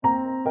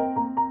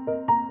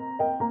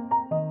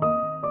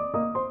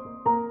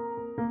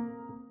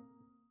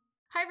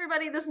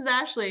everybody. This is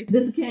Ashley.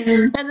 This is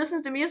Karen. And this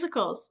is The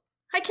Musicals.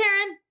 Hi,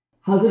 Karen.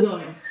 How's it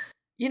going?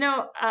 You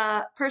know,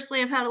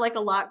 personally, I've had like a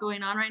lot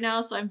going on right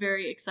now, so I'm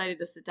very excited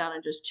to sit down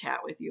and just chat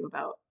with you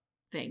about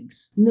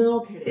things. No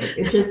kidding.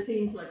 It just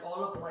seems like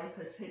all of life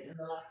has hit in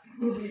the last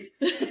couple of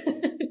weeks.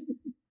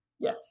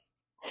 Yes.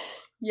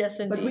 Yes,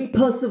 indeed. But we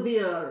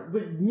persevere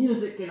with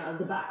music in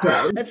the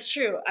background. That's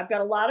true. I've got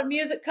a lot of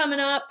music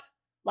coming up,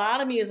 a lot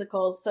of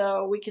musicals,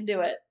 so we can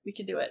do it. We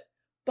can do it.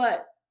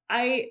 But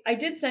I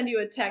did send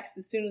you a text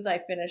as soon as I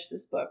finished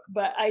this book,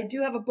 but I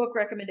do have a book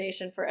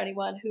recommendation for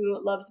anyone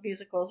who loves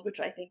musicals, which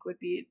I think would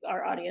be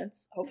our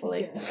audience,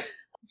 hopefully. Yeah.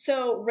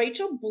 So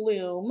Rachel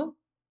Bloom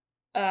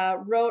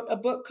wrote a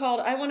book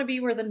called I Want to Be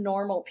Where the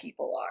Normal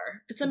People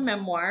Are. It's a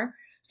memoir.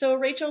 So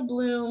Rachel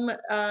Bloom,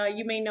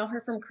 you may know her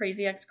from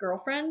Crazy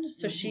Ex-Girlfriend.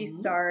 So she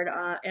starred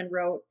and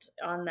wrote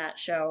on that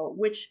show,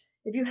 which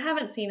if you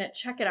haven't seen it,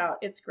 check it out.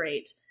 It's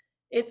great.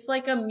 It's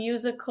like a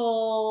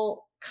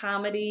musical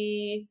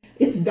comedy.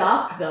 It's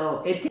dark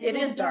though. It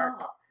is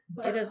dark.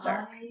 It is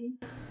dark.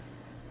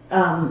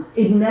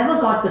 It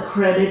never got the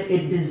credit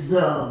it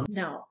deserved.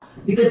 No.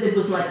 Because it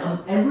was like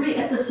every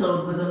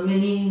episode was a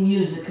mini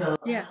musical.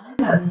 Yeah.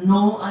 I have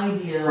no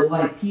idea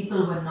why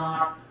people were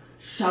not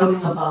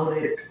shouting about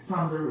it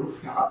from the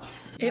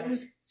rooftops. It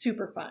was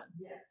super fun.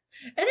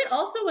 Yes. And it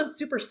also was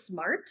super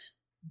smart.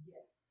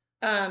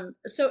 Yes.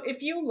 So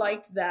if you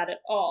liked that at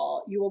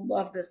all, you will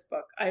love this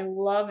book. I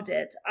loved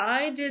it.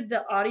 I did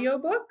the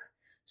audiobook.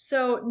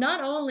 So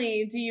not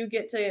only do you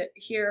get to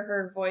hear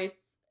her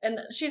voice, and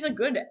she's a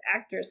good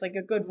actress, like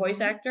a good voice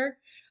actor.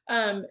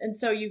 And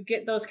so you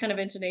get those kind of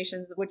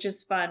intonations, which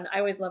is fun. I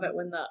always love it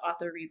when the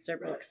author reads their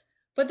books.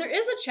 But there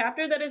is a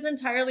chapter that is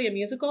entirely a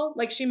musical.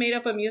 Like she made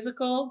up a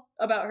musical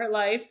about her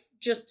life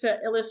just to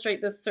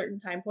illustrate this certain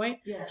time point.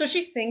 Yeah. So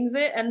she sings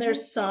it and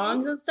there's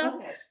songs and stuff.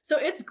 Okay. So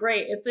it's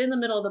great. It's in the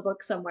middle of the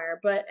book somewhere.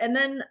 And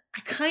then I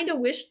kind of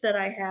wished that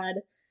I had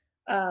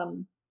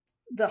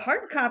the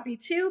hard copy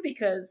too,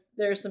 because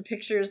there's some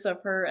pictures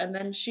of her. And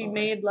then she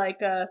made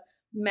like a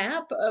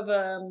map of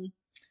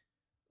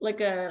like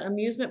an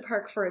amusement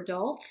park for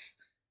adults.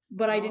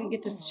 But I didn't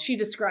get to, she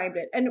described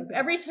it. And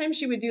every time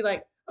she would do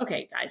like,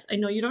 okay, guys, I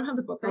know you don't have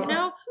the book right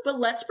now, but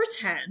let's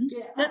pretend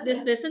that this,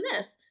 and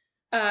this.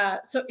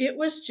 So it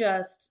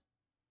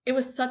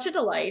was such a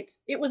delight.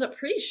 It was a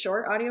pretty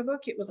short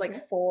audiobook. It was like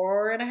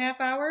 4.5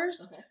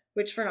 hours,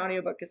 which for an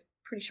audiobook is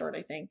pretty short,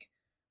 I think.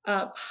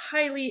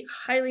 Highly,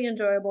 highly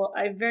enjoyable.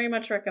 I very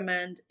much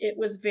recommend. It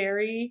was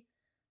very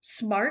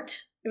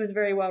smart. It was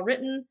very well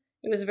written.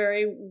 It was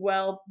very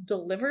well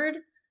delivered.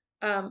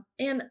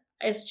 And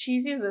as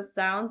cheesy as this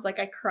sounds, like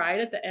I cried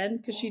at the end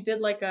because she did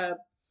like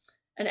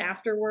an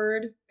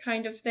afterword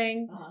kind of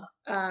thing,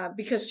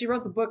 because she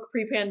wrote the book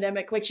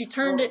pre-pandemic. Like she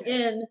turned it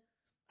in,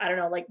 I don't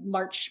know, like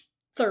March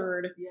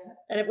 3rd,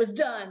 and it was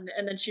done.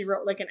 And then she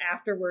wrote like an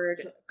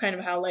afterword, kind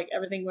of how like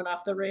everything went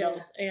off the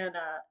rails, and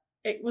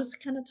it was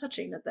kind of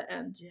touching at the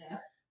end. Yeah.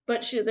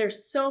 But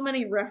there's so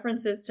many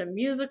references to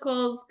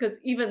musicals, because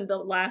even the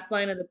last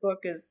line of the book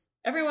is,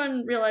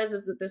 everyone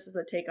realizes that this is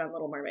a take on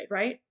Little Mermaid,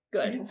 right?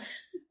 Good.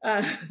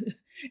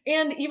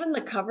 And even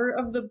the cover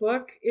of the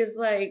book is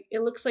like,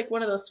 it looks like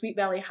one of those Sweet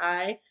Valley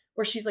High,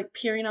 where she's like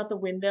peering out the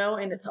window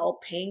and it's all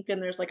pink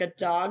and there's like a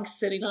dog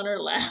sitting on her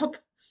lap.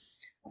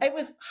 It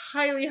was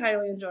highly,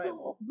 highly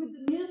enjoyable. So with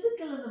the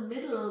musical in the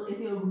middle, if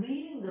you're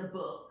reading the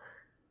book,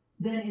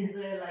 then is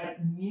there like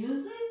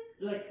music?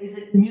 Like, is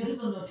it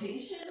musical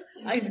notation?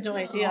 So I have no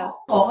idea.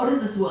 Or how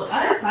does this work?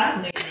 I'm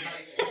fascinated by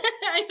this.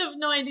 I have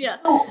no idea.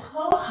 So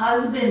her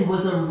husband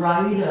was a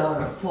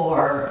writer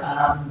for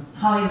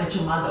How I Met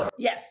Your Mother.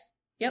 Yes.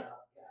 Yep.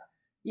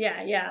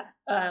 Yeah.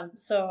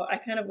 So I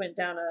kind of went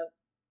down a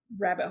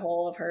rabbit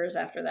hole of hers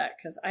after that,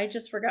 because I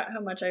just forgot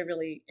how much I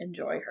really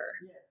enjoy her.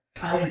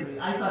 Yes, I agree.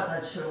 I thought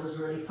that show was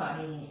really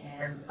funny,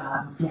 and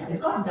it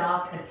got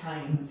dark at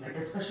times, like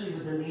especially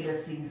with the later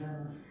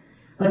seasons.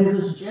 But it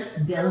was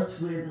just dealt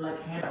with like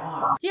head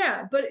on.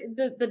 Yeah, but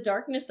the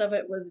darkness of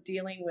it was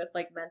dealing with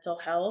like mental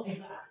health.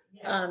 Exactly.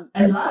 Yes.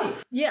 And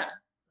life. Yeah.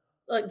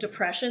 Like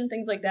depression,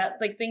 things like that,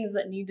 like things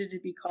that needed to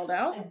be called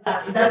out.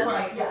 Exactly. That's what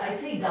I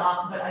say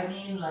dark, but I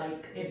mean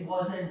like it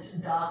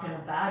wasn't dark in a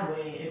bad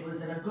way. It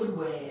was in a good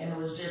way, and it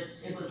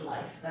was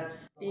life.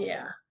 That's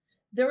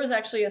There was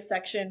actually a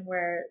section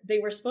where they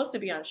were supposed to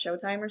be on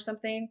Showtime or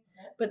something,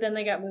 but then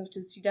they got moved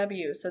to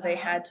CW, so they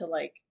had to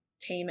like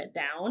tame it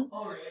down.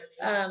 Oh,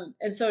 really?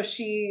 And so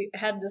she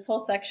had this whole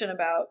section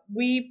about,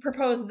 we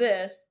proposed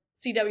this,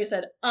 CW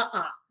said,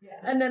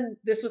 and then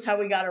this was how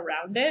we got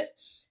around it.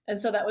 And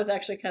so that was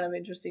actually kind of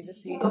interesting to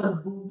see.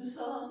 The boob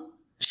song?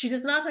 She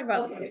does not talk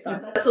about the boob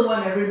song. That's the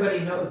one everybody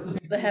knows.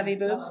 The heavy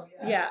boobs?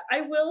 Yeah.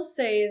 I will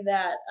say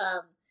that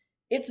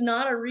it's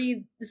not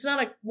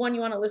a one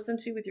you want to listen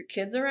to with your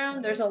kids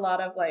around. There's a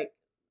lot of like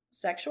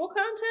sexual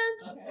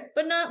content,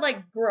 but not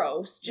like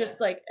gross,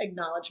 just like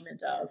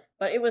acknowledgement of.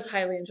 But it was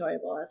highly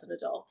enjoyable as an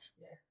adult.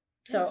 Yeah.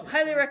 So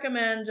highly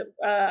recommend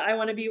I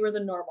Want to Be Where the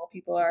Normal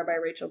People Are by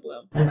Rachel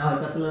Bloom. And now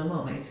I got the Little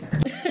Mermaid.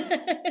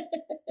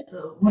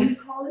 So what do you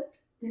call it?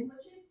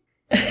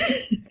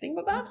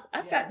 Thingamabobs?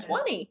 I've Yeah, got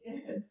 20.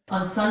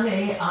 on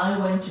Sunday, I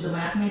went to the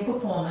matinee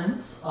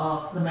performance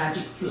of The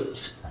Magic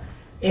Flute.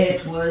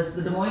 It was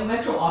the Des Moines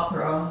Metro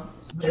Opera,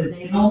 where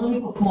they normally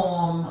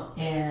perform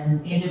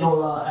in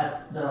Indianola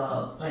at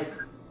the, like,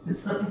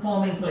 it's the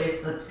performing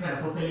place that's kind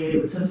of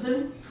affiliated with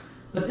Simpson.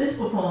 But this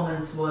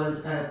performance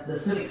was at the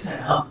Civic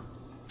Center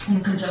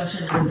in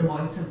conjunction with the Des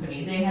Moines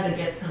Symphony. They had a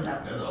guest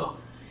conductor though.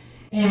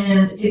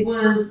 And it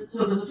was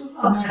a 2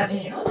 o'clock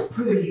matinee, and it was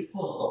pretty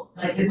full.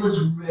 Like, it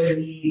was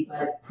really,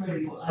 like,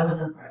 pretty full. I was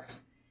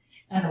impressed.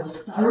 And it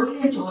was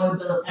thoroughly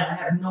enjoyable, and I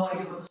had no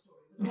idea what the story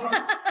was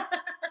about.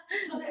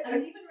 I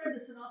even read the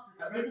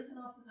synopsis. I read the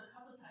synopsis a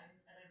couple of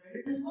times, and I read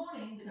it this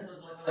morning because I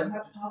was like, well, I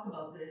have to talk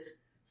about this.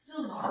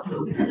 Still not a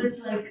clue, because it's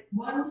like,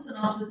 one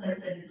synopsis I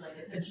said is like,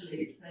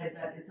 essentially, it said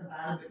that it's a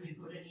battle between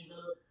good and evil.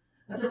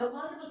 But there were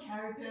multiple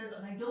characters,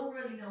 and I don't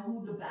really know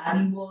who the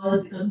baddie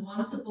was, because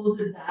one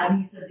supposed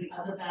baddie said the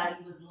other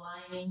baddie was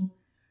lying.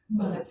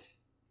 But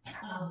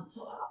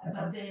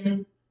but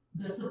then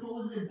the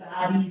supposed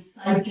baddie's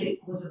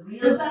sidekick was a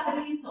real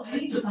baddie, so I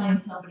need to find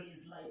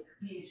somebody's like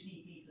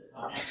PhD thesis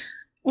on it.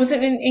 Was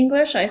it in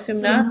English? I assume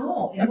So not.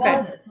 no, it Okay.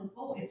 wasn't.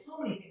 So it's so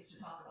many things to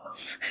talk about.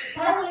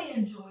 Thoroughly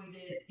enjoyed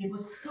it. It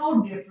was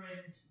so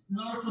different.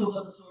 Not a clue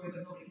about the story,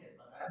 but nobody cares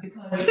about that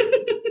because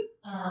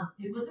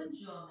it was in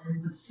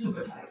German with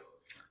super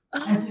titles,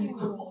 and so you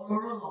could Oh.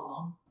 follow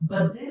along.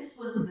 But this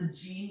was the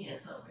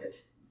genius of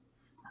it.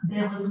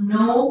 There was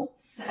no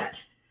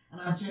set,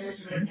 and I'm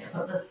gesturing here,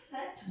 but the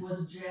set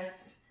was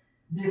just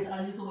this,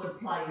 I use the word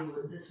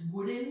plywood, this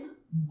wooden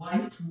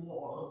white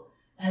wall,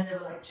 and there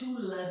were like 2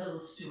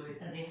 levels to it,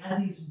 and they had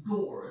these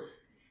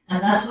doors, and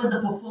that's where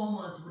the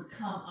performers would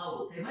come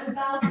out. They weren't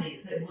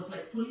balconies, it was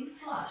like fully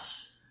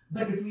flush.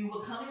 But if you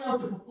were coming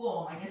out to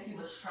perform, I guess you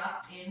were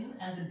strapped in,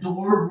 and the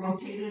door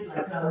rotated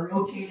like a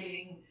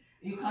rotating.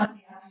 You can't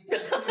see actually,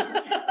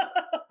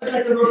 but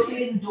like a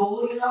rotating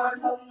door. You know what I'm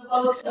talking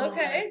about? So,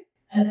 Okay.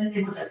 and then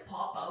they would like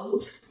pop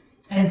out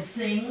and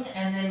sing,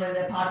 and then when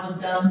their part was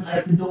done,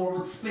 like the door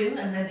would spin,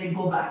 and then they'd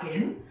go back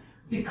in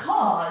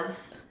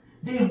because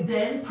they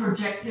then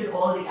projected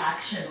all the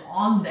action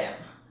on them.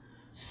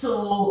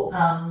 So,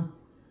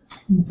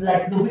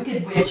 like the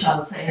Wicked Witch,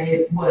 I'll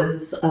say,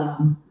 was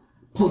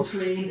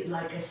portrayed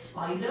like a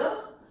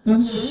spider.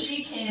 Mm-hmm. So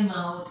she came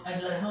out,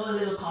 and like her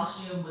little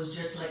costume was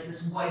just like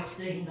this white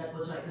thing that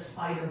was like the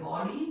spider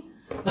body,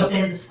 but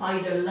then the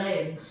spider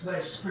legs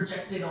were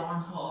projected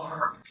on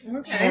her.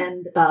 Okay.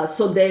 And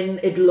so then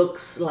it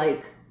looks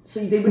like, so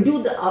they would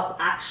do the up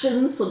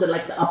actions, so the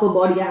like the upper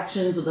body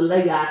actions or the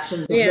leg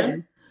actions of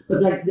them,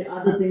 but like the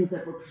other things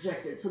that were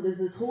projected. So there's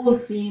this whole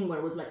scene where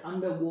it was like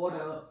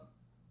underwater,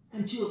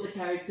 and 2 of the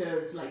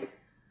characters like,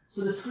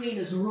 so the screen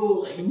is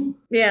rolling.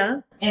 Yeah.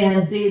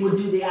 And they would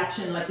do the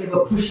action like they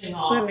were pushing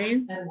off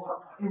and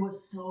whatnot. It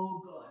was so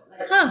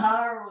good. Like,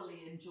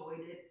 thoroughly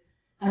enjoyed it.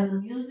 And the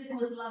music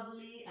was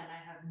lovely, and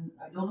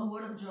I don't know a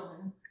word of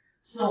German,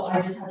 so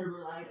I just had to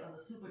rely on the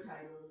super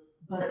titles.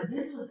 But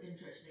this was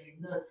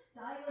interesting. The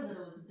style that it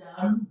was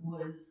done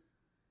was,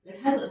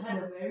 had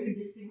a very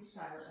distinct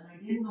style, and I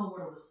didn't know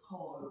what it was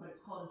called, but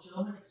it's called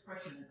German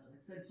Expressionism.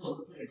 It said so in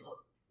the playbook.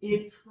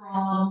 It's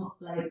from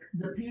like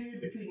the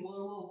period between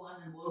World War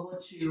One and World War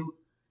Two,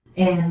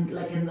 and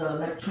like in the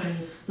like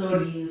 20s,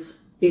 30s.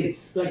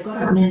 It's like got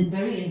a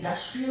very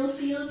industrial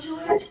feel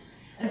to it.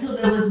 And so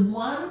there was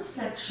one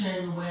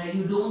section where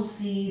you don't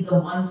see the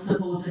one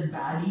supposed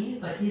baddie,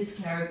 but his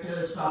character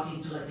is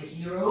talking to like the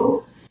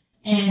hero.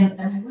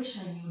 And I wish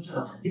I knew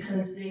German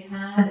because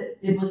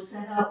it was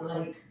set up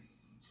like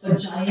a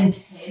giant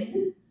head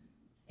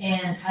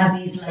and had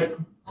these like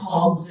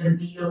cogs and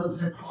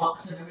wheels and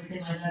clocks and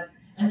everything like that.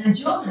 And then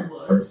German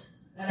words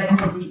that I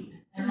couldn't read.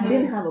 And I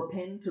didn't have a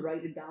pen to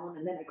write it down,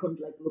 and then I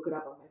couldn't like look it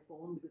up on my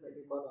phone because I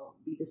didn't want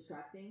to be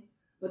distracting.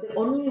 But the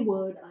only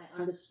word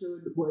I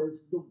understood was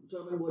the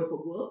German word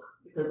for work,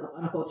 because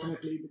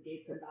unfortunately the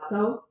gates are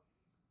Dachau.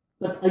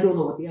 But I don't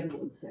know what the other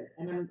word said.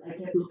 And then I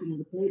kept looking in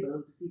the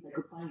playbill to see if I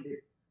could find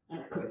it, and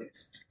I couldn't.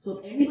 So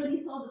if anybody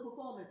saw the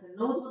performance and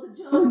knows what the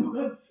German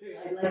words say,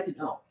 I'd like to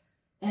know.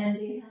 And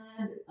they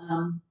had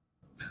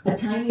a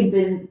tiny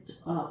bit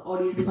of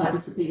audience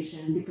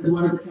participation because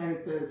one of the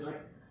characters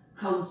like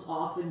counts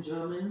off in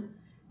German,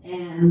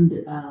 and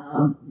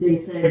they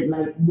said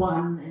like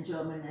one in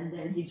German, and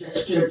then he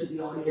gestured to the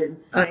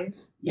audience.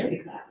 Eins. Yeah,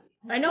 exactly.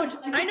 I know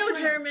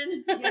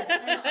German. Yes,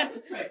 I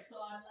took French, so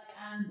I'm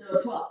like,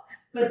 and 12.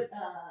 But,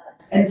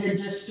 and then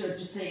gestured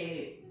to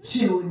say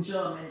 2 in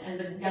German, and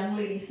the young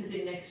lady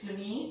sitting next to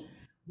me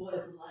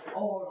was like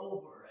all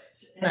over it.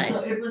 And nice.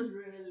 So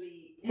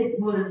it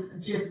was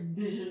just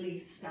visually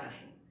stunning.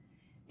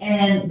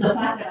 And the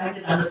fact that I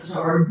didn't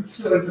understand the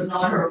story was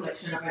not a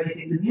reflection of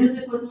anything. The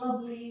music was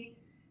lovely,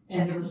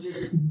 and it was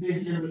just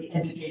visually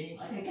entertaining.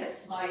 Like, I kept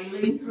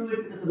smiling through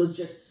it because it was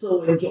just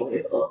so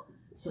enjoyable.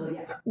 So,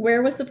 yeah.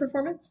 Where was the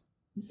performance?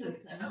 The Civic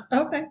Center.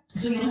 Okay.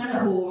 So you had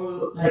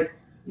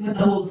the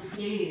whole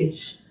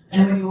stage,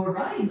 and when you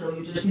arrive, though,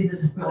 you just see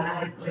this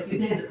blank, like you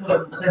take the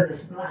curtain, but then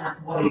this blank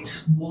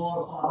white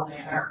wall on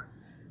there,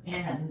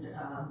 and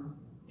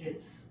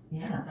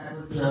that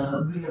was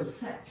the real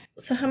set.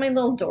 So how many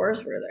little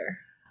doors were there?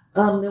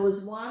 There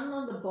was one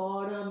on the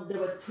bottom. There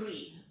were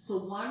three. So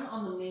one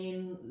on the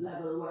main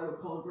level, what I would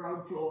call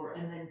ground floor,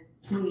 and then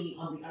three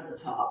on the other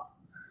top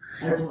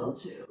as well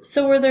too.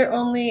 So were there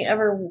only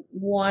ever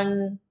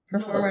one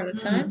performer at a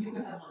time? You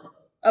could have multiple.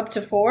 Up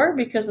to 4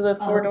 because of the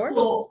 4 doors?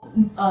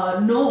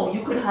 No,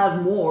 you could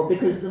have more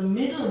because the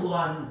middle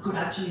one could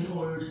actually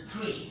hold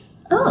 3.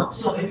 Oh.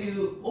 So if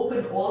you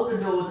open all the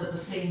doors at the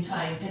same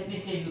time,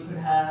 technically you could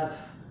have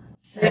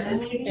 7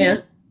 maybe.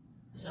 Yeah.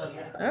 So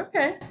yeah.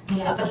 Okay.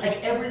 Yeah, but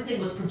like everything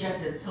was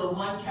projected. So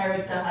one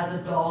character has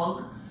a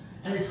dog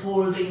and is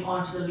holding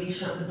onto the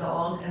leash of the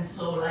dog, and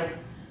so like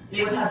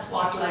they would have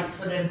spotlights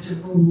for them to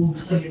move,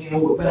 so you knew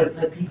where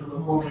like people were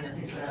moving and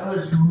things like that. It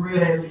was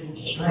really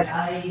neat. Like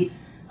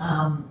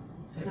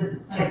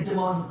like Des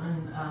Moines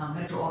and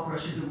Metro Opera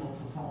should do more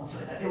performance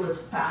like that. It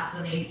was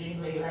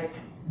fascinatingly like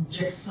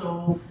just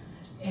so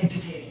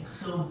entertaining,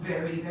 so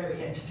very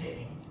very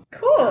entertaining.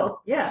 Cool.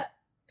 So, yeah.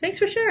 Thanks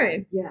for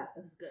sharing. Yeah,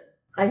 it was good.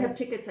 I have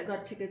tickets. I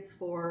got tickets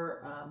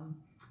for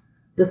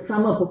the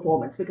summer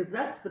performance because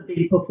that's the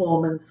big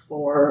performance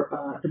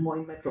for Des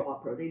Moines Metro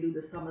Opera. They do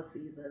the summer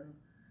season,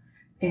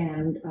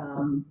 and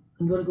I'm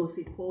going to go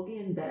see Porgy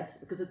and Bess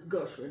because it's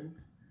Gershwin,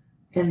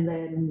 and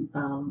then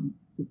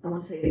I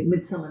want to say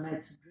Midsummer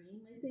Night's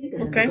Dream, I think,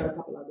 and then I've got a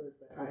couple others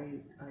that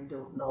I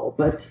don't know,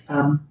 but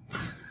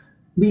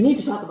we need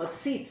to talk about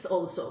seats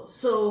also.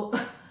 So.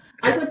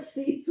 I got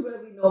seats where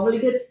we normally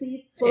get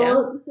seats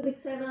for the Civic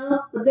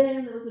Center, but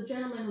then there was a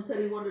gentleman who said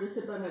he wanted to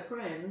sit by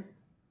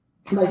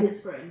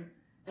his friend,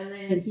 and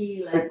then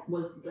he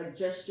was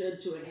gestured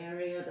to an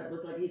area that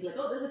was he's like,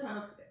 oh, there's a ton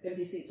of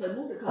empty seats. So I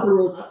moved a couple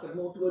rows up, but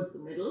more towards the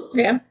middle.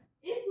 Yeah.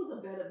 It was a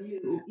better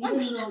view, even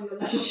though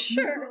you're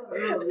sure,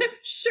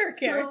 sure,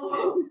 Karen.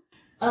 So,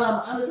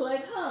 I was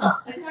like, I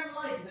kind of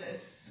like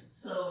this.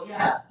 So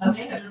yeah, I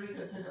may have to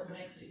reconsider for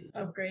next season.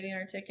 Upgrading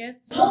our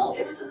tickets? No,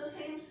 it was in the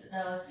same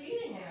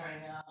seating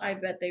area. I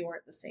bet they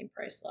weren't the same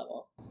price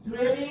level.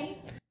 Really?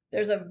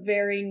 There's a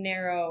very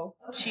narrow,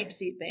 cheap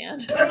seat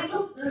band. But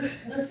look, the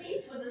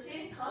seats were the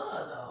same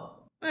color,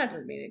 though. That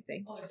doesn't mean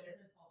anything. Oh, it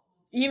isn't?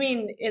 You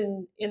mean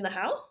in the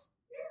house?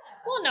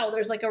 Yeah. Well, no,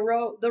 there's like a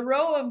row. The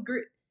row of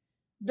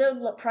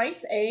the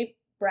price A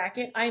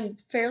bracket, I'm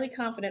fairly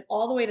confident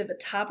all the way to the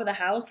top of the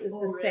house is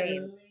the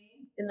same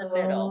in the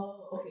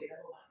middle. Okay.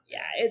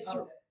 Yeah, it's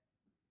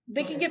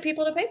they can get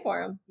people to pay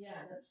for them. Yeah,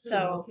 that's true.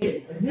 So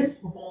okay. This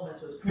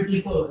performance was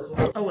pretty full as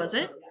well. Oh, was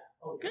it?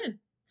 So, yeah.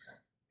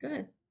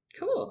 Good.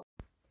 Cool.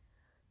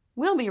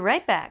 We'll be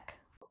right back.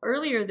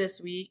 Earlier this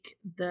week,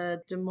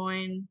 the Des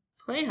Moines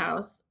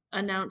Playhouse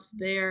announced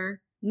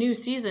their new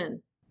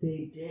season.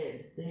 They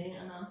did. They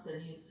announced their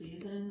new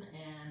season,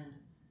 and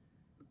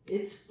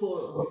it's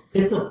full.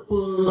 It's a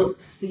full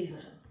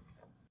season.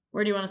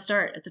 Where do you want to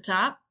start? At the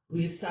top?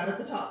 We start at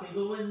the top. We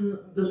go in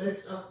the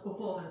list of not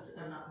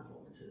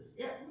performances.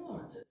 Yeah,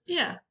 performances.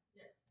 Yeah.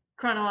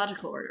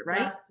 Chronological order, right?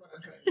 That's what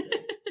I'm trying to say.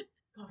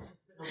 Gosh,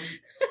 it's been a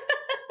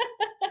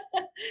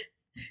week.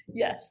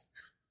 Yes.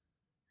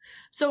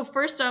 So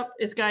first up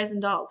is Guys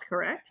and Dolls,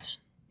 correct?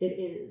 It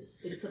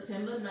is. It's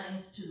September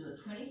 9th to the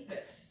 25th.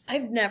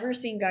 I've never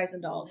seen Guys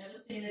and Dolls. Never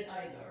seen it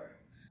either.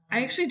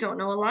 I actually don't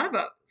know a lot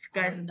about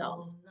Guys and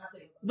Dolls.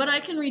 But I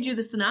can read you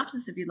the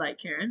synopsis if you'd like,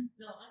 Karen.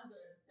 No, I'm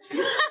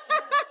good.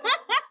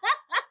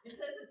 It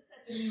says it's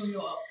set in New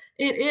York.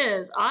 It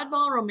is.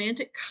 Oddball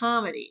romantic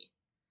comedy.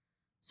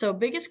 So,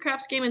 biggest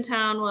craps game in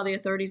town while the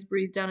authorities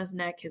breathe down his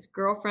neck, his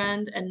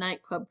girlfriend and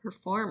nightclub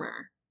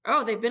performer.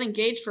 Oh, they've been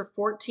engaged for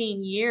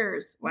 14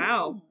 years.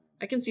 Wow.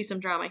 I can see some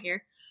drama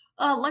here.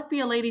 Luck Be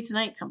a Lady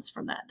Tonight comes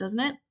from that, doesn't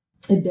it?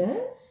 It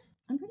does?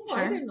 I'm pretty sure.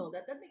 I didn't know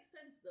that. That makes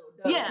sense,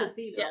 though.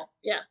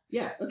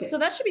 Yeah. Okay. So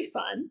that should be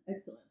fun.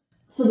 Excellent.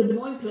 So the Des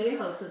Moines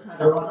Playhouse has had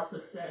a lot of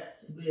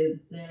success with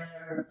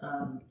their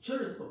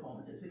children's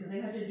performances because they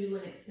had to do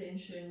an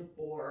extension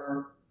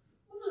for,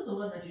 what was the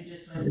one that you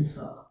just went and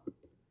saw?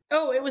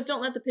 Oh, it was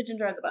Don't Let the Pigeon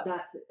Drive the Bus.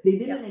 That's it. They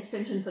did an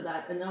extension for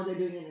that, and now they're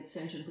doing an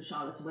extension for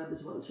Charlotte's Web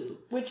as well, too.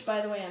 Which,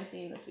 by the way, I'm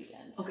seeing this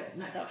weekend. Okay,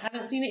 nice. So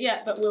haven't seen it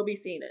yet, but we'll be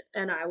seeing it,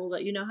 and I will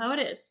let you know how it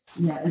is.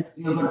 Yeah,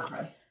 you're gonna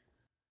cry.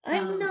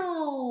 I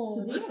know.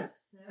 So they have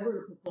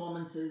several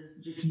performances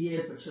just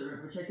geared for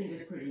children, which I think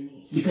is pretty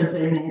neat because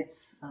then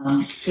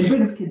it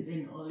brings kids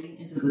in early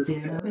into the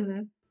theater,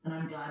 and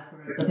I'm glad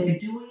for it. But they're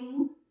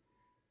doing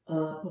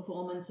a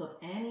performance of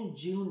Annie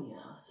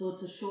Jr., so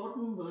it's a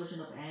shortened version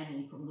of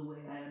Annie from the way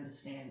I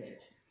understand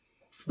it.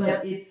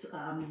 But it's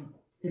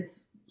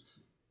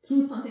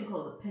through something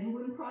called the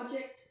Penguin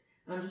Project,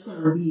 and I'm just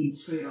going to read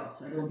straight off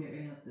so I don't get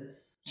any of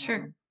this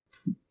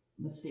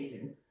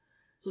mistaken.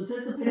 So it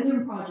says the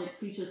Penguin Project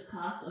features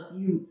casts of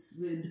youths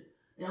with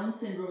Down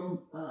syndrome,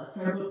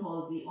 cerebral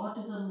palsy,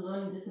 autism,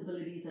 learning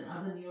disabilities, and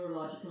other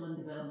neurological and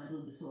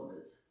developmental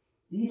disorders.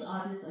 These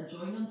artists are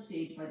joined on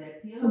stage by their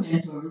peer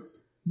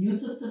mentors,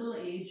 youths of similar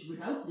age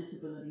without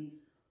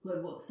disabilities, who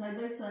have worked side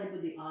by side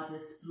with the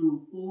artists through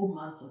 4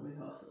 months of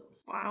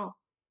rehearsals. Wow.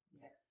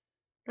 Yes.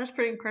 That's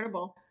pretty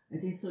incredible. I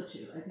think so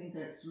too. I think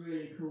that's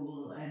really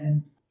cool.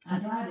 And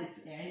I'm glad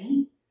it's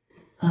Annie,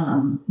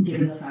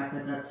 given the fact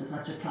that that's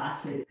such a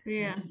classic,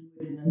 Yeah. to do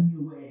it in a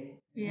new way.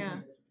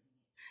 Yeah.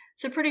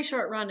 It's a pretty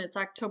short run. It's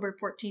October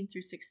 14th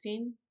through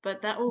 16th,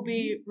 but that will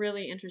be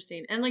really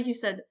interesting. And like you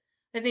said,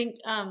 I think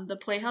the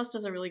Playhouse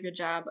does a really good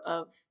job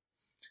of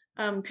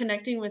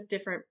connecting with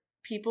different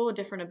people with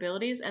different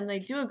abilities, and they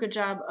do a good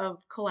job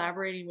of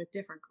collaborating with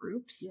different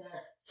groups.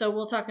 Yes. So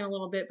we'll talk in a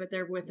little bit, but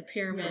they're with the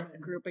Pyramid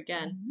group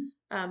again.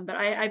 But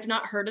I've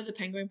not heard of the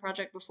Penguin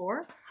Project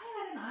before.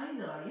 I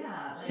hadn't either.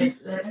 Yeah,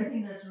 like I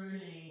think that's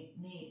really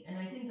neat, and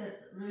I think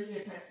that's really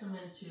a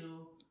testament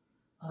to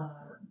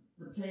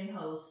the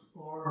Playhouse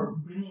for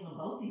bringing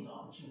about these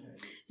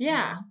opportunities.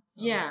 Yeah,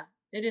 yeah,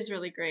 it is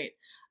really great.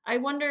 I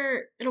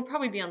wonder, it'll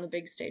probably be on the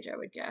big stage, I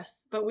would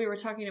guess. But we were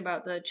talking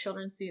about the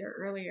Children's Theater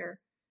earlier,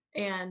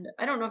 and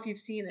I don't know if you've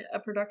seen a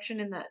production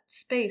in that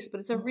space, but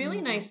it's a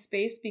really nice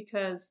space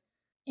because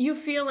you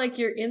feel like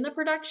you're in the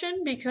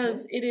production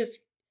because it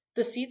is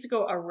the seats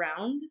go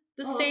around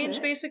the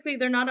stage basically.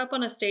 They're not up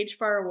on a stage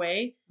far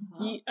away.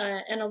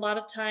 And a lot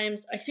of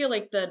times I feel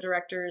like the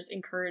directors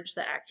encourage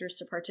the actors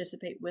to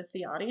participate with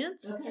the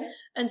audience.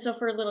 And so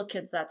for little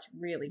kids, that's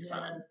really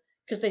fun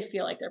because they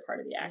feel like they're part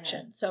of the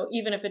action. So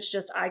even if it's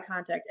just eye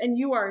contact, and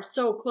you are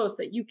so close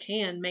that you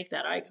can make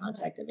that eye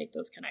contact and make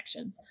those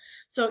connections.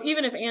 So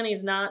even if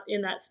Annie's not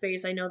in that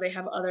space, I know they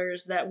have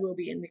others that will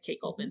be in the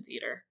Kate Goldman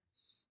Theater.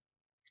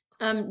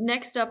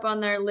 Next up on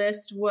their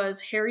list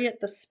was Harriet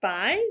the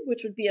Spy,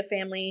 which would be a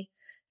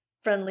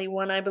family-friendly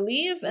one, I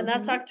believe, and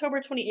that's October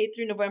 28th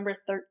through November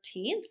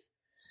 13th.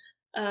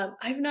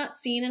 I've not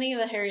seen any of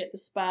the Harriet the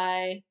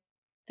Spy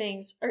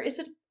things. Or is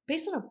it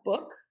based on a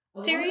book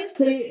series? I would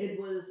say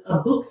it was a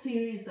book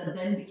series that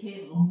then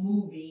became a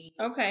movie.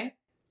 Okay.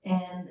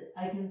 And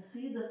I can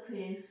see the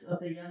face of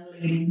the young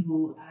lady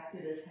who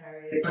acted as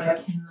Harriet, but I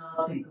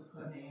cannot think of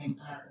her name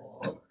at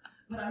all.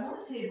 But I want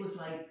to say it was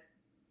like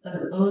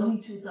an early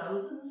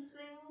 2000s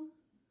thing.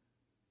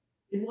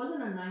 It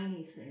wasn't a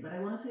 90s thing, but I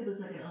want to say it was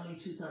like an early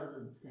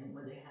 2000s thing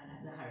where they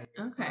had the Harriet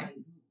Spy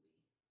movie.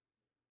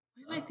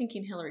 Why am I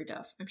thinking Hilary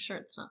Duff? I'm sure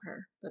it's not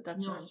her, but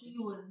that's no, what I'm she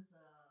thinking. was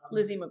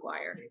Lizzie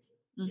McGuire.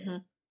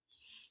 Yes.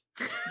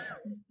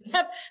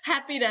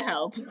 Happy to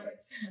help.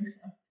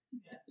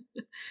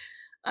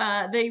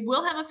 They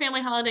will have a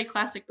family holiday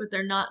classic, but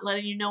they're not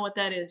letting you know what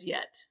that is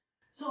yet.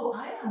 So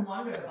I have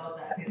wondered about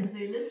that because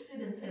they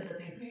listed and said that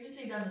they'd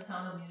previously done The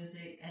Sound of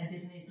Music and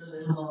Disney's The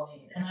Little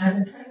Mermaid. And I've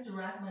been trying to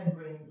rack my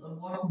brains on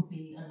what would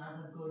be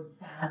another good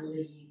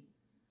family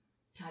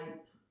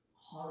type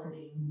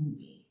holiday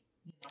movie.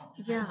 You know?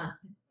 Yeah.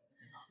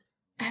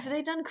 Have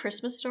they done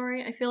Christmas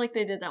Story? I feel like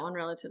they did that one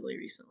relatively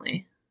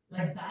recently.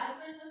 Like Bad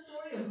Christmas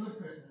Story or Good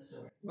Christmas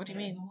Story? What do you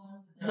mean?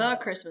 The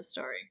Christmas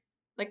Story.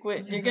 Like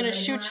what? You're gonna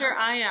shoot your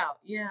eye out.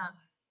 Yeah.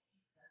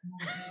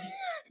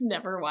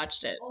 Never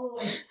watched it. Oh,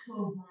 it's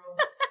so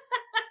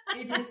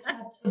gross. It is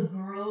such a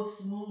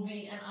gross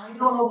movie, and I don't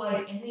know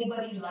why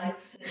anybody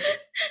likes it.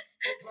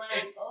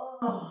 Like,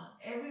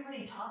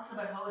 everybody talks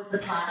about how it's a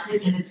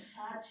classic, and it's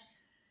such,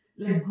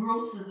 like,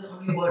 gross is the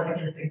only word I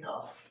can think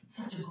of. It's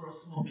such a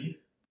gross movie.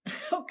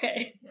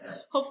 Okay.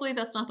 Yes. Hopefully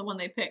that's not the one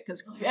they pick,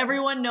 because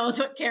everyone knows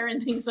what Karen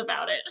thinks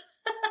about it.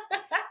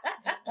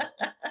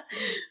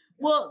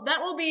 Well,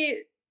 that will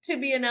be to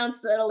be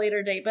announced at a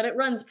later date, but it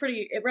runs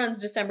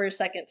December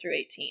 2nd through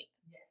 18th.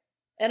 Yes.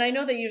 And I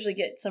know they usually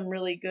get some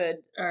really good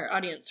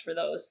audience for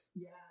those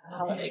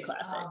holiday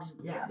classics.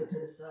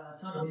 Because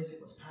Sound of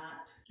Music was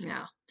packed.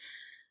 Yeah.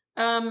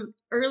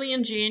 Early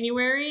in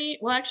January,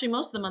 well, actually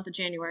most of the month of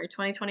January,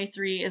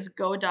 2023 is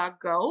Go Dog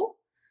Go,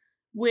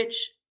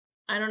 which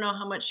I don't know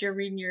how much you're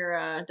reading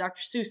your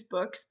Dr. Seuss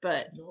books,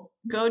 but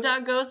Go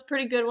Dog Go is a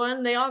pretty good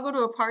one. They all go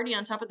to a party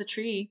on top of the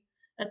tree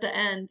at the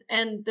end,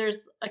 and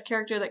there's a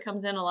character that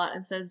comes in a lot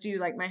and says, "Do you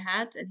like my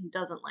hat?" And he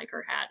doesn't like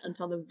her hat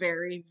until the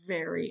very,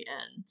 very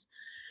end.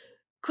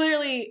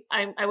 Clearly,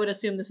 I would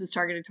assume this is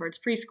targeted towards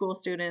preschool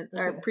students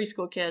or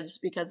preschool kids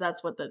because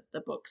that's what the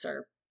books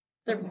are.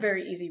 They're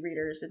very easy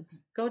readers.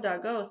 It's go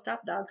dog go,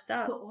 stop dog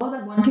stop. So all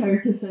that one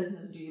character says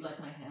is, "Do you like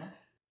my hat?"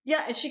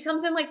 Yeah, and she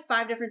comes in like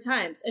 5 different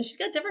times, and she's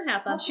got different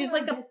hats on. She's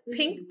like a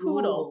pink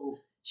poodle.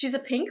 She's a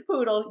pink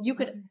poodle. You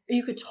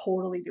could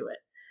totally do it.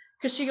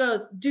 Because she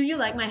goes, "Do you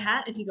like my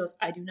hat?" And he goes,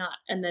 "I do not."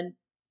 And then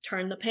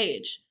turn the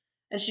page.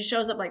 And she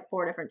shows up like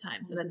 4 different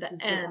times. And at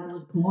the end,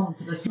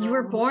 you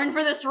were born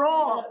for this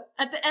role. Yes.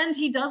 At the end,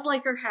 he does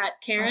like her hat.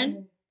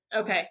 Karen?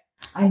 Okay.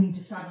 I need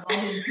to start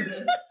longing for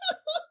this.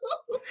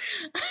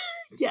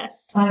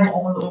 Yes. I'm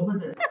all over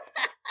this.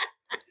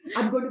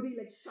 I'm going to be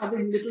like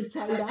shoving little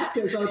child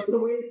actors out the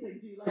way saying,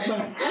 "Do you like my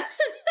hat?"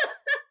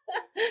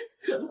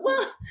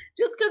 Well,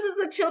 just because it's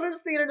a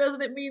children's theater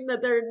doesn't mean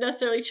that they're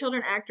necessarily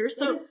children actors.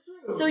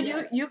 So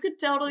you could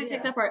totally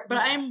take that part. But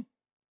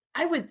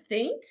I would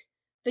think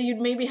that you'd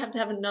maybe have to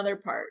have another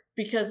part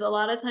because a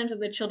lot of times in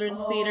the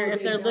children's theater,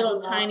 if they're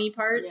little tiny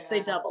parts, they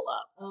double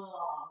up.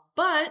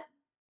 But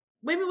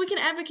maybe we can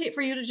advocate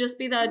for you to just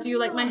be the Do You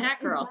Like My Hat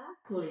girl.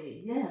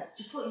 Exactly. Yes,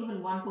 just for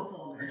even one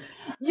performance.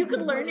 You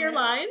could learn your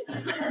lines.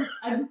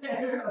 I'm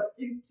better a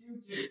pink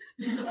tutu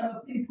because I'm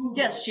a pink poodle.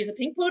 Yes, she's a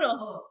pink poodle.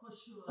 Oh, for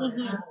sure.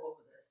 I'm all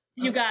over this.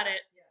 Okay. You got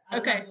it. Yeah,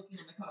 okay. I'm looking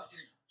at my costume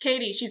now.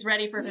 Katie, she's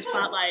ready for her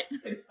spotlight.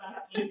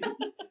 Exactly.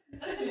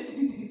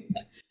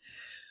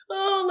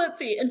 Oh, let's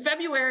see. In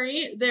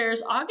February,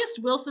 there's August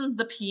Wilson's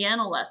The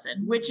Piano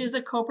Lesson, which is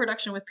a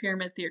co-production with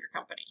Pyramid Theater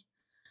Company.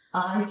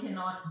 I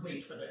cannot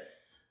wait for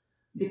this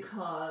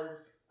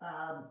because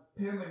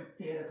Pyramid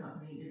Theater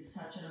Company did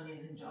such an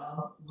amazing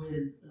job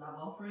with Love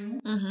Offering.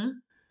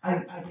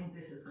 I think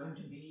this is going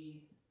to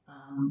be,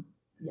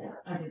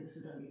 I think this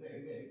is going to be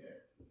very, very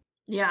good.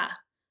 Yeah,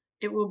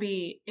 it will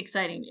be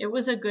exciting. It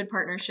was a good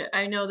partnership.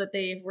 I know that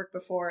they've worked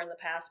before in the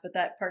past, but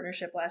that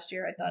partnership last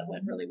year I thought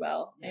went really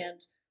well. Yeah.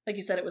 And like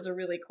you said, it was a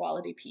really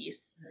quality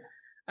piece.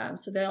 Yeah.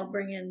 So they'll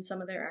bring in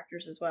some of their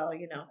actors as well,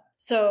 you know.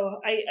 So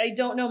I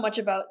don't know much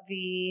about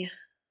the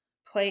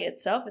play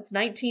itself. It's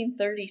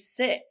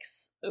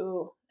 1936.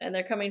 Ooh, and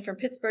they're coming from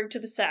Pittsburgh to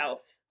the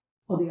South.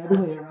 Oh, the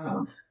other way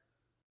around.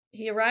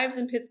 He arrives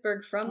in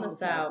Pittsburgh from the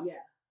South. Yeah.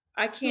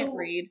 I can't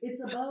read.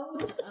 It's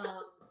about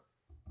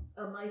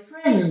my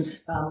friend,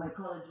 my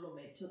college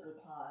roommate, took a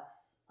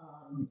class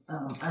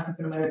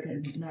African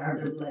American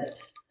narrative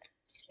lit,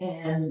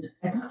 and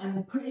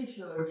I'm pretty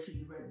sure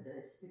she read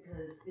this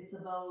because it's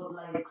about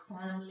like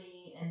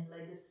family and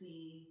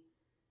legacy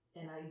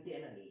and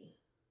identity.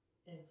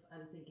 If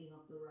I'm thinking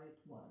of the right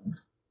one,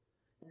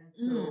 and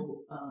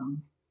so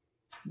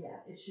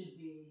it should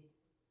be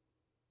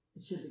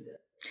good.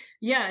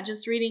 Yeah,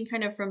 just reading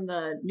kind of from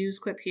the news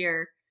clip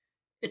here.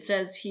 It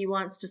says he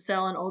wants to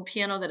sell an old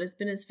piano that has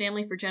been his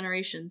family for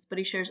generations, but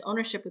he shares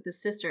ownership with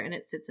his sister and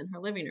it sits in her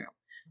living room.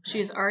 Okay. She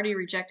has already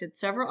rejected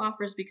several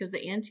offers because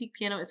the antique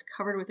piano is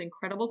covered with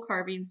incredible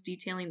carvings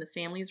detailing the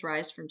family's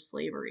rise from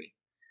slavery.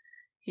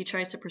 He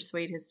tries to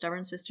persuade his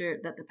stubborn sister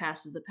that the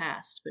past is the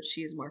past, but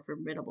she is more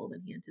formidable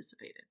than he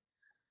anticipated.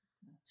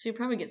 So you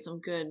probably get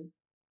some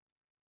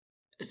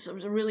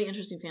really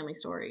interesting family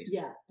stories.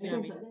 Yeah, I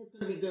think it's going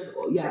to be good.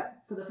 Yeah,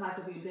 for the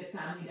fact that you get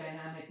family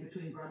dynamic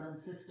between brother and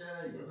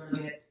sister, you're going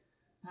to get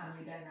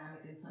family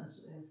dynamic in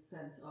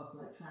sense of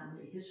like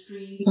family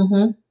history.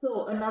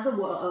 So another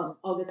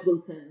August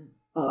Wilson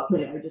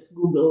play I just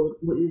googled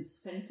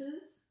is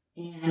Fences,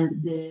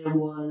 and there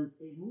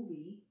was a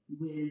movie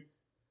with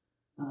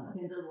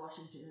Denzel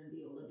Washington and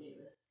Viola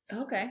Davis.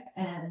 Okay.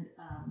 And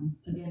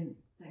again,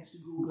 thanks to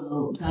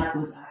Google, that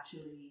was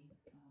actually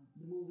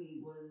the movie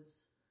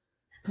was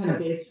kind of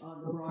based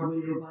on the Broadway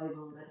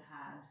revival that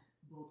had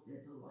both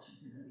Denzel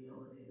Washington and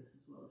Viola Davis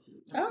as well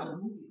too. The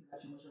movie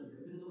production was really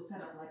good because it was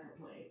set up like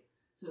a play,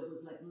 so it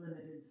was like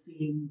limited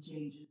scene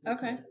changes,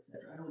 etc.,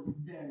 etc. And it was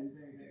very,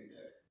 very, very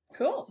good.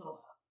 Cool. So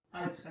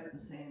I expect the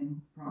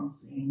same from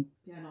seeing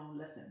Piano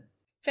Lesson.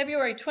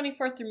 February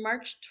 24th through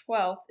March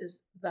 12th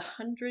is The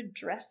 100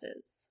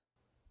 Dresses.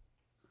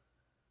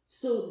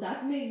 So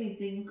that made me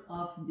think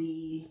of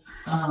the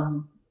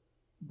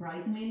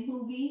Bridesmaid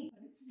movie.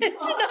 It's not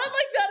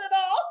like that at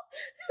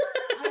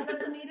all.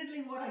 That's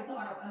immediately what I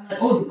thought of. I'm like,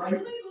 oh, the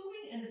Bridesmaid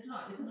movie? And it's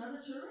not. It's another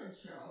children's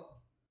show.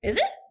 Is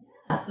it?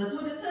 Yeah, that's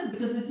what it says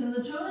because it's in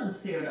the children's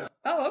theater.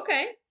 Oh,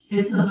 okay.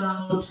 It's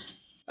about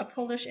a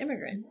Polish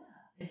immigrant.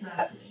 Yeah,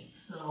 exactly.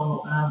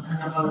 So,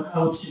 and about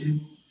how to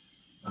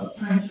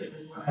friendship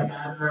is what I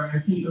gather,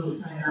 and people who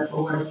sign up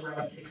for what is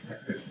right,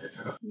 etc.,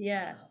 etc.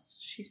 Yes.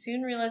 She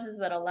soon realizes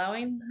that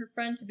allowing her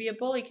friend to be a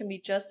bully can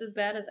be just as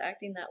bad as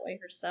acting that way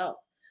herself.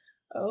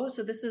 Oh,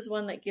 so this is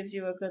one that gives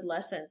you a good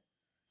lesson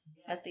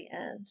at the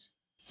end.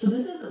 So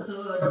this is the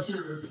third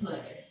children's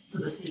play for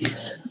the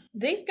season.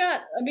 They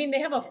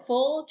have a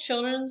full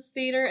children's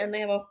theater and they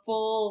have a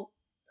full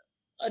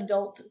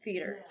adult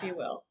theater, if you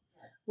will.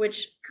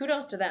 Which,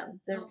 kudos to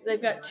them.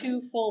 They've got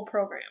two full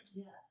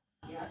programs.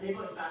 Yeah, they're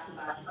going back to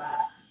back to back.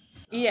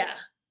 So. Yeah.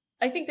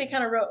 I think they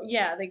kind of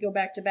they go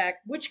back to back,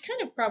 which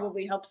kind of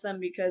probably helps them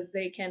because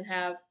they can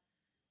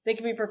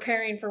be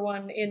preparing for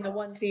one in the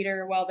one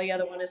theater while the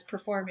other one is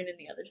performing in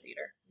the other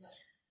theater.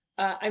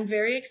 I'm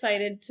very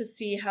excited to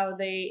see how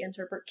they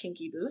interpret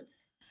Kinky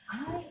Boots.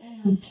 I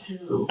am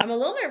too. I'm a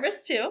little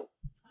nervous too.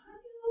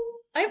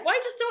 I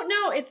just don't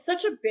know. It's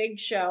such a big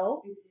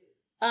show.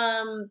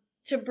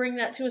 To bring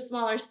that to a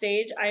smaller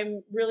stage,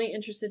 I'm really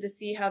interested to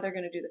see how they're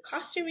going to do the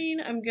costuming.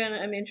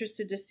 I'm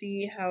interested to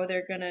see how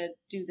they're going to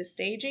do the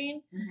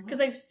staging because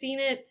I've seen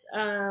it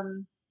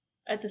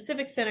at the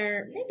Civic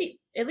Center maybe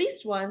at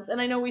least once, and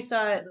I know we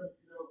saw it.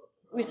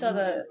 We saw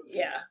the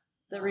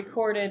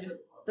recorded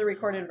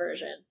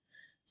version.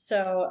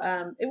 So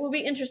it will be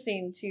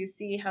interesting to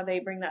see how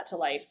they bring that to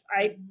life.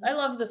 I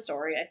love the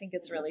story. I think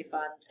it's really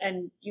fun,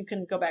 and you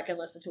can go back and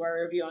listen to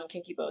our review on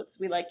Kinky Boots.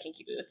 We like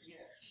Kinky Boots.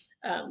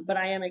 Yes. But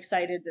I am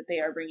excited that they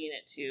are bringing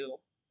it to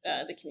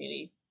the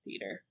community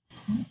theater.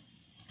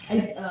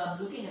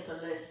 Looking at the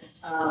list,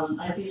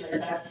 I feel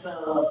like that's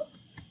the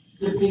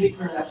big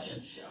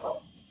production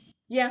show.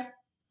 Yeah.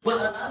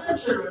 Well, another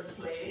children's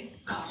play.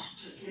 Gosh,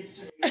 kids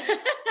today.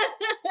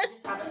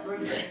 Just have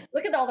everything.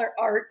 Look at all their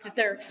art that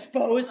they're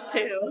exposed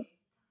to.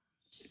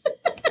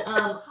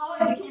 How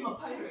I Became a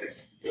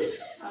Pirate. This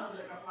just sounds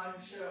like a fun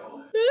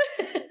show.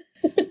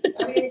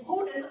 I mean,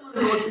 who doesn't want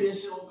to go see a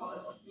show called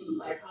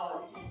like How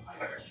I Became a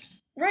Pirate?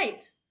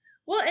 Right.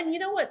 Well, and you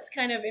know what's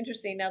kind of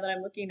interesting now that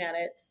I'm looking at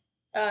it?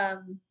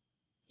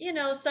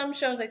 Some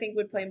shows I think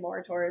would play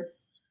more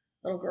towards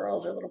little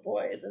girls or little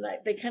boys, and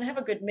they kind of have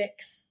a good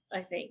mix, I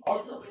think.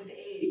 Also with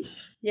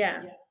age.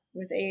 Yeah,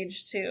 with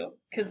age too.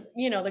 Because,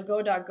 the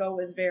Go Dog Go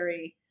was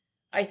very,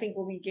 I think,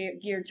 will be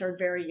geared toward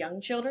very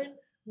young children,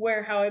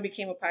 where How I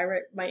Became a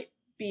Pirate might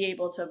be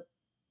able to,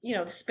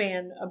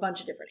 span a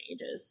bunch of different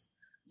ages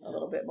a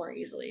little bit more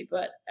easily.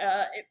 But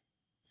it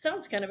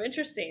sounds kind of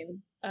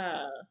interesting.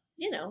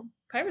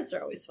 Pirates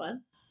are always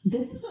fun.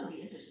 This is going to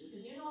be interesting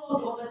because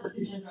don't let the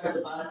pigeon drive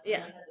the bus. Yeah.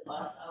 And they had the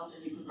bus out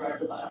and you could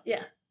drive the bus.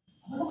 Yeah.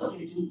 I wonder what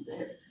they do with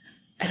this.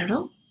 I don't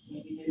know.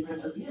 Maybe they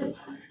bring a real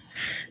pirate.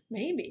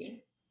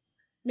 Maybe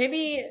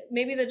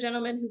the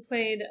gentleman who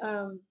played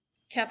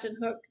Captain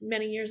Hook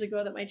many years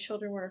ago that my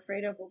children were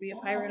afraid of will be a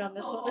pirate on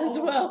this one as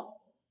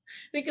well.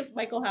 I think it's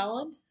Michael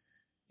Howland.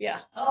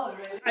 Yeah. Oh,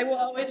 really? I will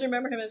always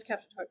remember him as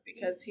Captain Hook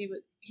because he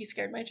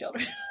scared my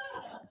children.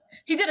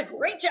 He did a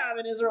great job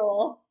in his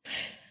role.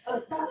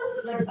 That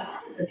was like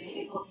back in the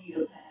day for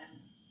Peter Pan.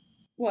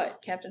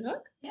 What, Captain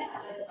Hook?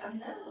 Yeah,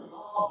 that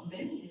was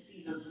many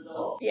seasons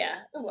ago.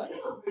 Yeah, it was. They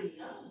were pretty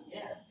young.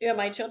 Yeah. Yeah,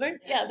 my children.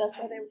 Yeah, that's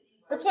why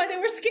they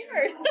were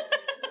scared.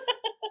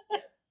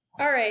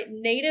 All right,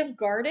 Native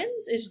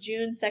Gardens is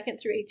June 2nd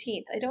through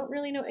 18th. I don't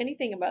really know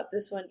anything about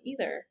this one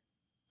either.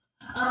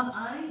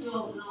 I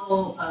don't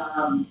know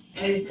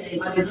anything,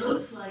 but it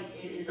looks like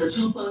it is a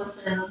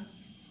 2-person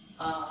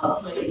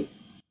play.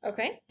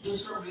 Okay.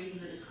 Just from reading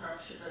the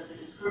description,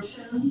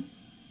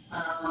 but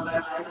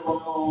I don't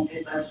know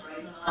if that's right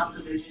or not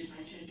because they just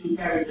mentioned 2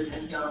 characters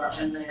in here,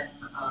 and then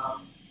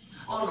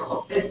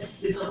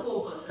it's a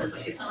 4-person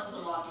play. It sounds a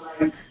lot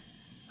like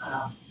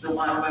the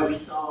one where we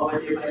saw where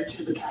they went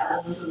to the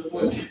cabins in the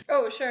woods.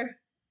 Oh, sure.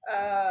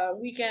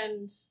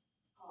 Weekend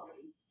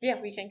comedy.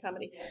 Yeah, weekend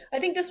comedy. Yeah. I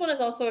think this one is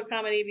also a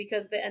comedy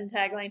because the end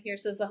tagline here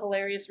says the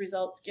hilarious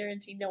results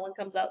guarantee no one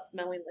comes out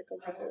smelling like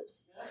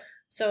overdose. Yeah.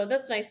 So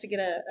that's nice to get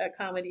a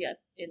comedy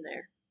in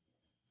there.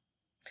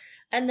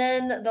 And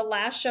then the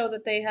last show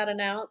that they had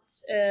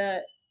announced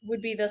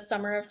would be the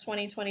summer of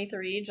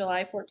 2023,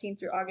 July 14th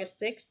through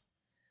August 6th.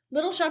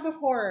 Little Shop of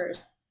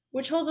Horrors,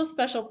 which holds a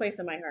special place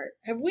in my heart.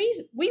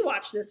 We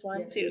watched this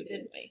one too,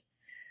 didn't we?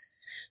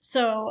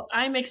 So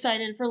I'm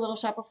excited for Little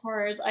Shop of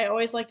Horrors. I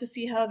always like to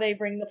see how they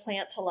bring the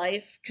plant to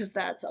life because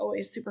that's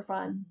always super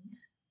fun.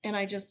 And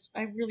I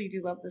really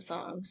do love the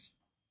songs.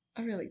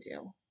 I really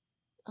do.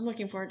 I'm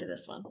looking forward to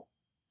this one.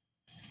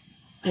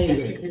 I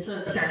agree. It's a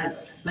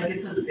standard.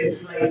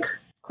 It's like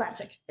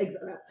classic.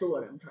 Exactly. That's the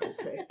word I'm trying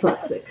to say.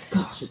 Classic.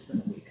 Gosh, it's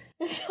been a week.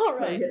 It's all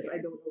right. So yes, I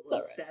don't know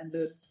what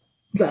standard.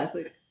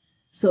 Classic.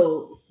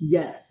 So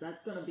yes,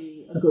 that's gonna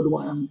be a good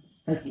one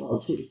as well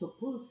too. So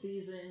full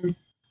season,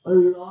 a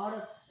lot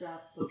of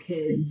stuff for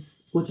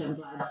kids, which I'm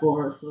glad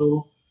for.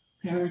 So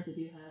parents, if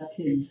you have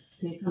kids,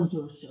 take them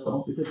to a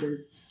show because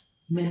there's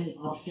many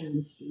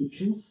options to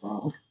choose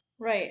from.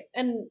 Right.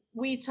 And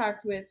we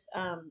talked with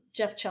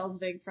Jeff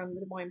Chelsvig from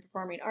the Des Moines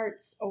Performing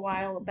Arts a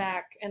while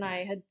back, and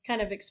I had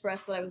kind of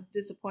expressed that I was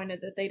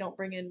disappointed that they don't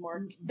bring in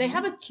more. Mm-hmm. They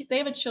have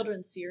a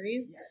children's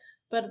series,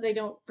 but they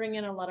don't bring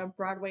in a lot of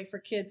Broadway for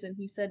kids. And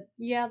he said,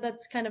 "Yeah,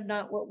 that's kind of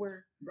not what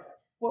we're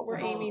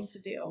aiming to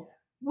do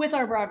with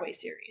our Broadway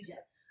series."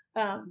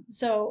 Yeah.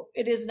 So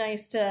it is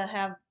nice to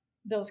have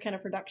those kind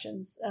of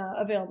productions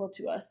available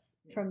to us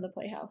from the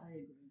Playhouse.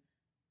 I agree.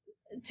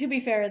 To be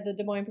fair, the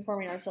Des Moines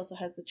Performing Arts also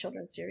has the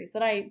children's series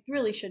that I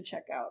really should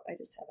check out. I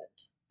just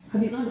haven't.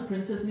 Have you gone to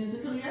Princess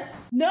Musical yet?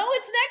 No,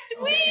 it's next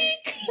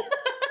week!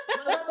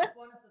 Well, that's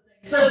one of the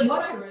things. So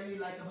what I really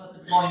like about the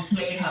Des Moines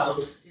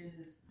Playhouse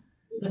is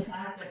the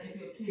fact that if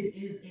your kid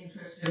is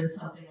interested in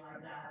something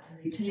like that and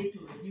they take to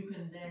it, you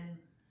can then,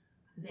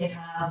 they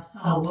have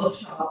summer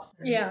workshops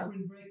and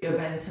spring break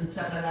events and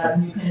stuff like that,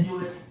 and you can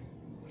do it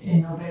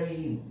in a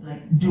very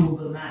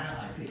doable manner,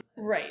 I feel.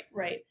 Right.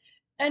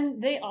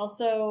 And they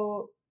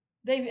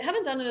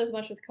haven't done it as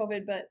much with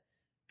COVID, but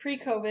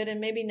pre-COVID,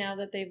 and maybe now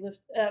that they've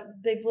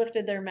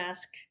lifted their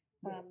mask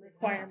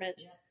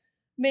requirement,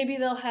 maybe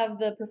they'll have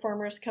the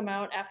performers come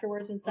out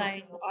afterwards and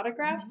sign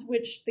autographs,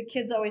 which the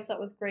kids always thought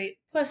was great.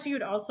 Plus,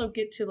 you'd also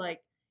get to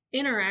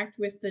interact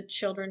with the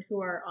children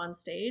who are on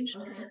stage,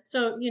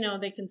 so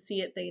they can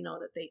see it. They know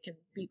that they can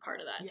be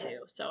part of that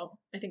too. So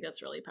I think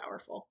that's really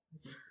powerful.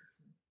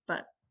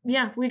 But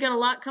yeah, we got a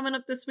lot coming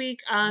up this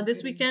week.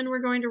 This weekend we're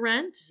going to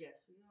Rent.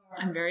 Yes, we are.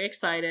 I'm very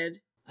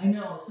excited. I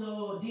know.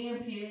 So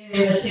DMPA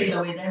has taken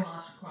away their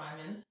mask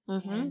requirements.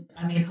 Mm-hmm. And,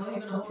 how are you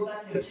going to hold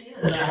back your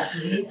tears,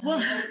 Ashley? Well,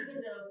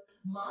 the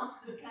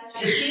mask could catch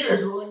your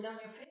tears rolling down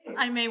your face.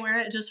 I may wear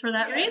it just for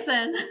that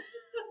reason.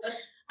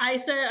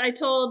 I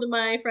told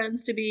my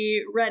friends to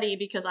be ready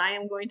because I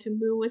am going to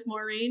moo with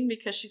Maureen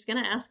because she's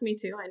going to ask me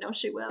to. I know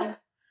she will.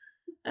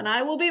 And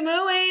I will be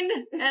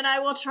mooing, and I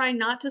will try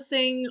not to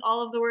sing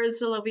all of the words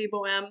to La Vie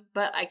Boheme,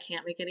 but I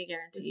can't make any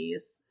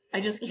guarantees.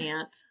 I just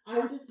can't.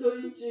 I'm just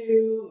going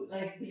to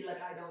be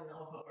like, I don't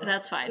know her.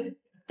 That's fine.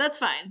 That's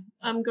fine.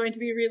 I'm going to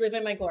be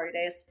reliving my glory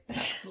days.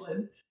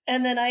 Excellent.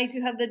 And then I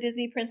do have the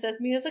Disney Princess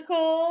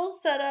musical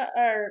set up,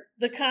 or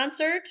the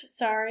concert,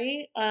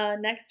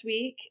 next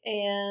week.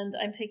 And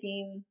I'm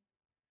taking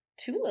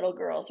 2 little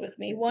girls with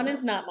me. One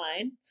is not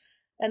mine.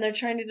 And they're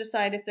trying to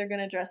decide if they're going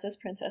to dress as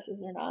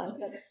princesses or not. Okay.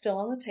 That's still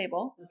on the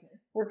table. Okay.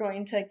 We're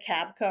going to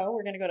Cabco.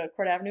 We're going to go to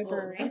Court Avenue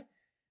Brewery. Okay.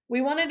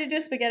 We wanted to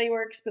do Spaghetti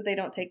Works, but they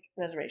don't take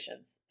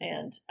reservations.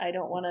 And I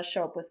don't want to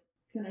show up with...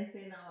 Can I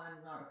say no?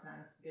 I'm not a fan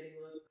of Spaghetti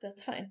Works.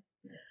 That's fine.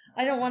 Yes.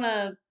 I don't want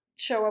to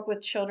show up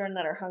with children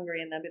that are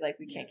hungry and then be like,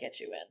 we can't get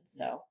you in.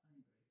 So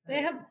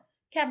they have...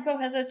 Cabco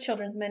has a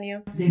children's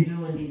menu. They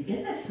do indeed.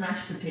 Get their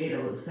smashed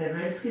potatoes. Their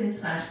red skin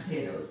smashed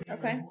potatoes.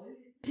 Okay.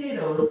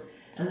 Potatoes,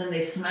 and then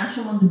they smash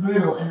them on the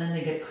griddle, and then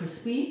they get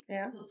crispy.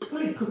 Yeah. So it's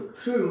fully cooked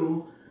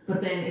through, but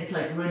then it's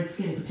like red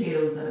skin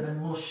potatoes that have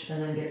been mushed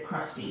and then get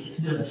crusty. It's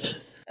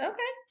delicious. Okay.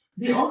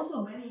 They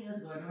also, many years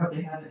ago, I don't know if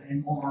they have it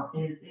anymore,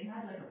 is they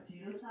had like a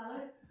potato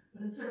salad,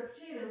 but instead of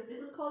potatoes, it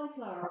was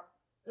cauliflower.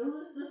 It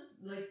was this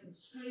like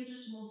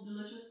strangest, most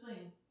delicious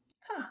thing.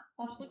 Huh.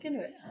 I'll have to look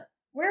into it. Yeah.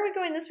 Where are we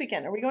going this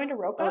weekend? Are we going to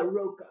Roca?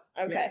 Roca.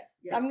 Okay.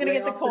 Yes, I'm going to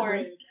get the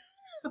corn.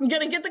 I'm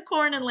going to get the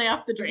corn and lay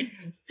off the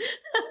drinks.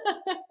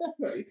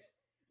 Right.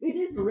 It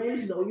is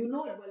range though. You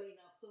know it well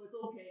enough, so it's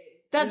okay.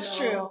 That's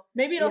true.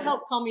 Maybe it'll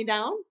help calm me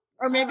down.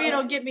 Or maybe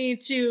it'll get me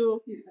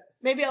to...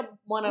 Yes. Maybe I'll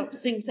want to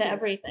sing to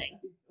everything.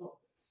 Oh,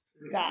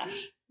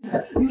 gosh.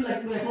 You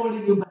like we're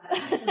holding you back.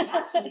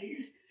 Actually.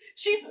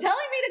 She's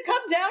telling me to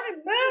come down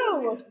and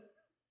move.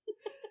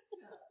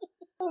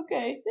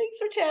 Okay. Thanks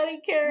for chatting,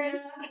 Karen.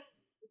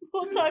 Yes.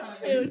 We'll talk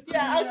soon.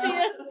 Yeah, I'll see you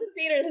at the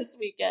theater this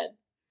weekend.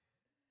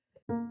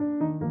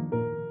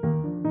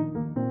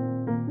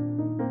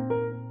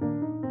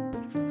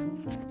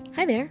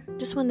 Hi there.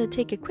 Just wanted to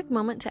take a quick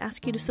moment to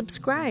ask you to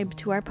subscribe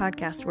to our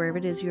podcast wherever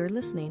it is you're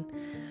listening.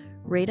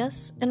 Rate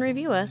us and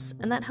review us,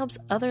 and that helps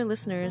other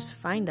listeners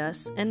find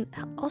us and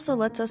also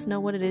lets us know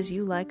what it is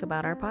you like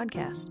about our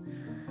podcast.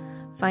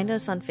 Find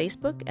us on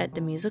Facebook at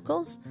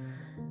DeMusicals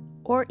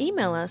or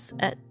email us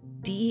at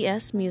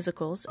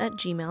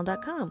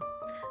desmusicals@gmail.com.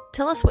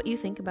 Tell us what you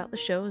think about the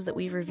shows that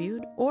we've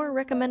reviewed or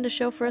recommend a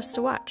show for us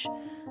to watch,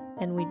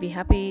 and we'd be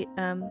happy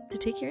to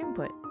take your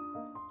input.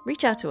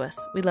 Reach out to us.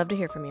 We'd love to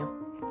hear from you.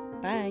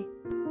 Bye.